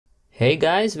Hey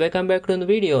guys, welcome back to the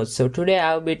video. So today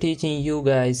I'll be teaching you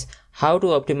guys how to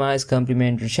optimize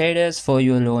complementary shaders for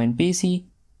your low-end PC.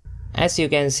 As you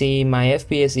can see, my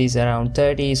FPS is around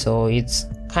 30, so it's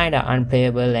kinda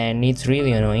unplayable and it's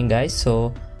really annoying guys.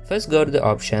 So first go to the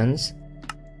options,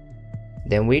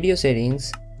 then video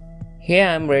settings. Here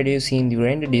I'm reducing the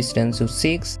render distance to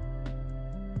 6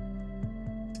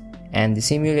 and the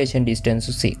simulation distance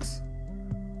to 6.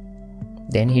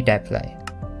 Then hit apply.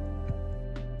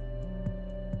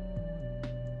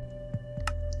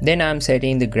 Then I'm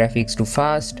setting the graphics to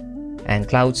fast and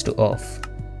clouds to off.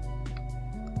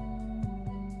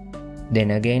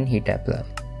 Then again hit apply.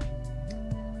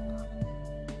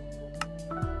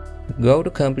 Go to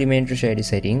complementary shader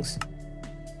settings.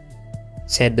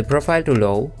 Set the profile to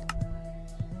low.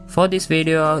 For this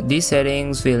video, these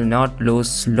settings will not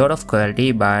lose a lot of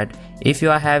quality, but if you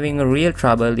are having a real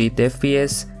trouble with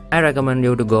FPS, I recommend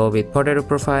you to go with potato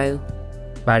profile.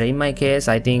 But in my case,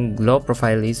 I think low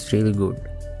profile is really good.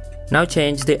 Now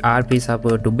change the RP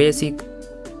support to basic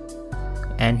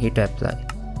and hit apply.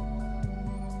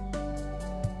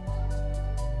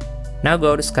 Now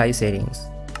go to sky settings.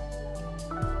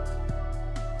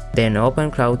 Then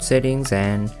open cloud settings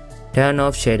and turn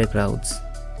off shader clouds.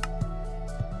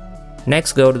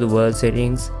 Next go to the world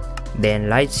settings, then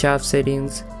light sharp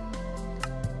settings.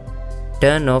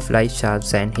 Turn off light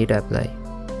sharps and hit apply.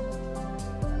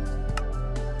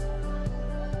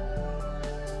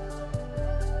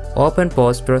 Open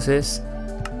post process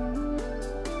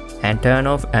and turn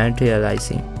off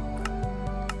anti-aliasing.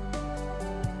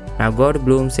 Now go to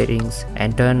bloom settings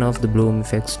and turn off the bloom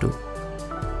effects too.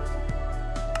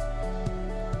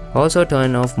 Also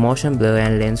turn off motion blur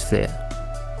and lens flare.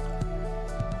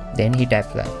 Then hit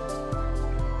apply.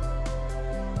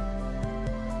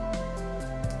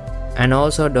 And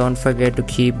also don't forget to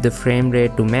keep the frame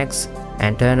rate to max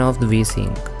and turn off the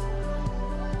VSync.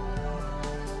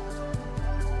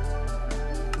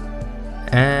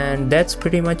 And that's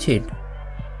pretty much it.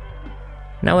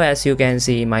 Now as you can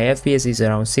see, my FPS is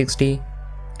around 60.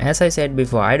 As I said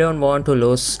before, I don't want to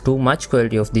lose too much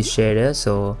quality of this shader,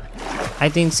 so I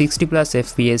think 60 plus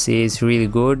FPS is really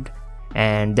good,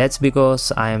 and that's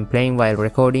because I am playing while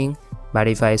recording. But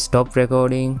if I stop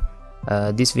recording,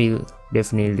 this will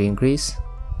definitely increase.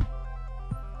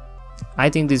 I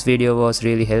think this video was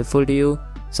really helpful to you,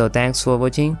 so thanks for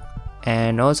watching,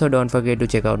 and also don't forget to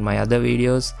check out my other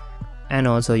videos. And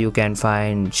also you can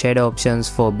find shader options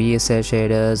for BSL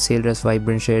shaders, Silrus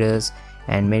Vibrant shaders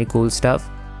and many cool stuff.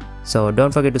 So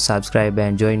don't forget to subscribe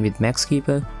and join with Max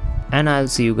Keeper, and I'll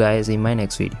see you guys in my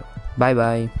next video. Bye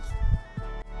bye.